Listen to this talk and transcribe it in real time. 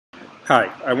Hi,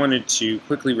 I wanted to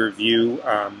quickly review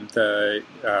the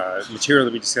material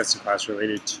that we discussed in class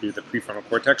related to the prefrontal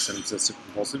cortex and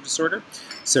obsessive-compulsive disorder.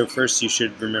 So first you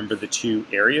should remember the two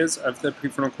areas of the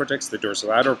prefrontal cortex, the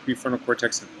dorsolateral prefrontal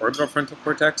cortex and orbital frontal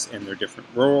cortex, and their different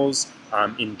roles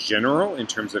in general in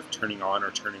terms of turning on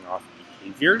or turning off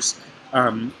behaviors.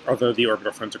 Although the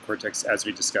orbital frontal cortex, as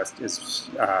we discussed, is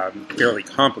fairly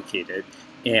complicated,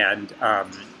 and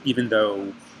even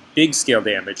though big scale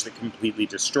damage that completely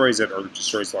destroys it or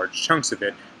destroys large chunks of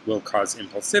it will cause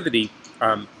impulsivity,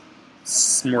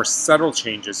 more subtle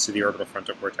changes to the orbital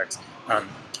frontal cortex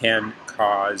can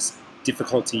cause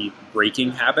difficulty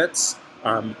breaking habits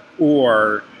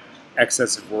or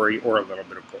excessive worry or a little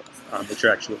bit of both, which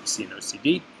are actually what we see in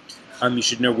OCD. You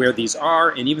should know where these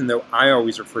are, and even though I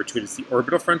always refer to it as the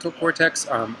orbital frontal cortex,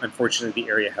 unfortunately the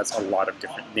area has a lot of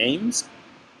different names.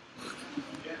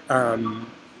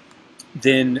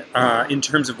 Then, in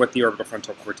terms of what the orbital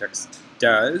frontal cortex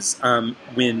does, so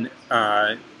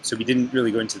we didn't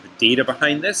really go into the data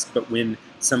behind this, but when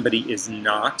somebody is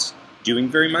not doing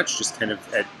very much, just kind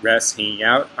of at rest, hanging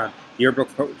out, the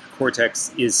orbital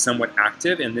cortex is somewhat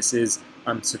active, and this is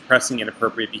suppressing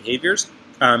inappropriate behaviors.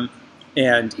 And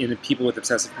in people with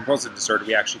obsessive-compulsive disorder,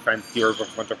 we actually find that the orbital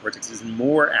frontal cortex is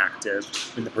more active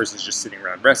when the person is just sitting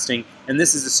around resting, and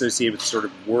this is associated with the sort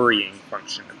of worrying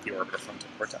function of the orbital frontal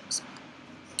cortex.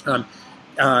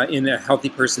 In a healthy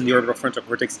person, the orbital frontal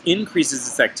cortex increases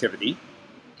its activity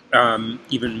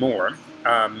even more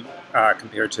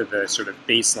compared to the sort of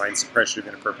baseline suppression of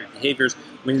inappropriate behaviors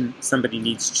when somebody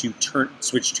needs to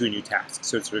switch to a new task.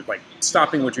 So it's sort of like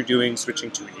stopping what you're doing, switching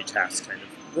to a new task kind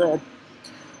of world.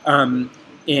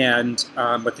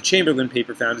 What the Chamberlain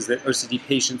paper found is that OCD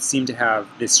patients seem to have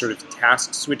this sort of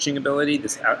task switching ability.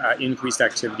 This increased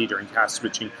activity during task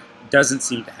switching doesn't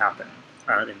seem to happen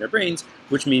in their brains,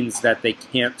 which means that they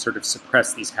can't sort of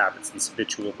suppress these habits, these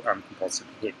habitual compulsive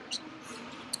behaviors.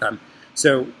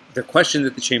 So the question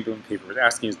that the Chamberlain paper was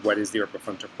asking is, what is the orbital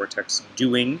frontal cortex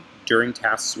doing during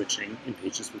task switching in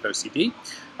patients with OCD?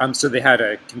 So they had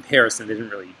a comparison. They didn't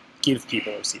really give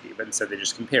people OCD, but instead they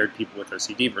just compared people with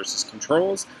OCD versus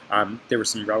controls. There were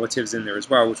some relatives in there as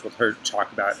well, which we'll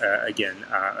talk about again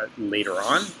later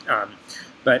on.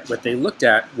 But what they looked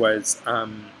at was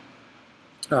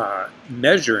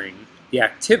measuring the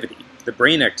activity, the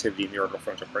brain activity in the orbital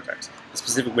frontal cortex. The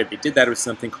specific way they did that was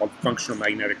something called functional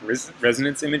magnetic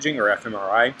resonance imaging, or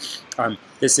fMRI.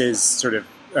 This is sort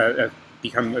of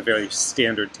become a very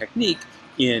standard technique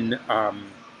in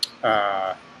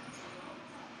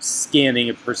scanning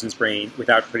a person's brain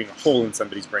without putting a hole in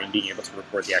somebody's brain, being able to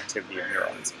record the activity of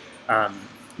neurons.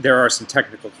 There are some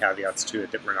technical caveats to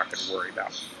it that we're not going to worry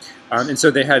about. And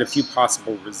so they had a few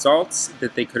possible results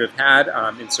that they could have had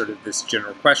in sort of this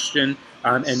general question.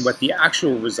 And what the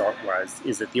actual result was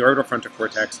is that the orbital frontal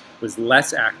cortex was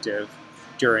less active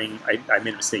during, I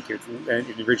made a mistake here in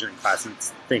the original class, and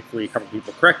thankfully a couple of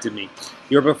people corrected me.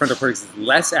 The orbital frontal cortex is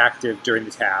less active during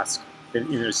the task than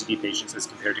in OCD patients as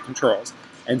compared to controls.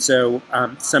 And so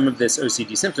some of this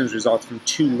OCD symptoms result from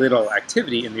too little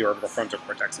activity in the orbital frontal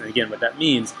cortex. And again, what that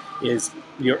means is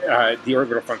the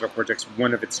orbital frontal cortex,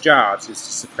 one of its jobs is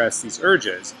to suppress these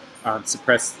urges,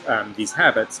 suppress these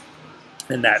habits,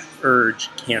 and that urge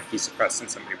can't be suppressed in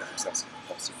somebody with obsessive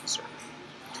compulsive disorder.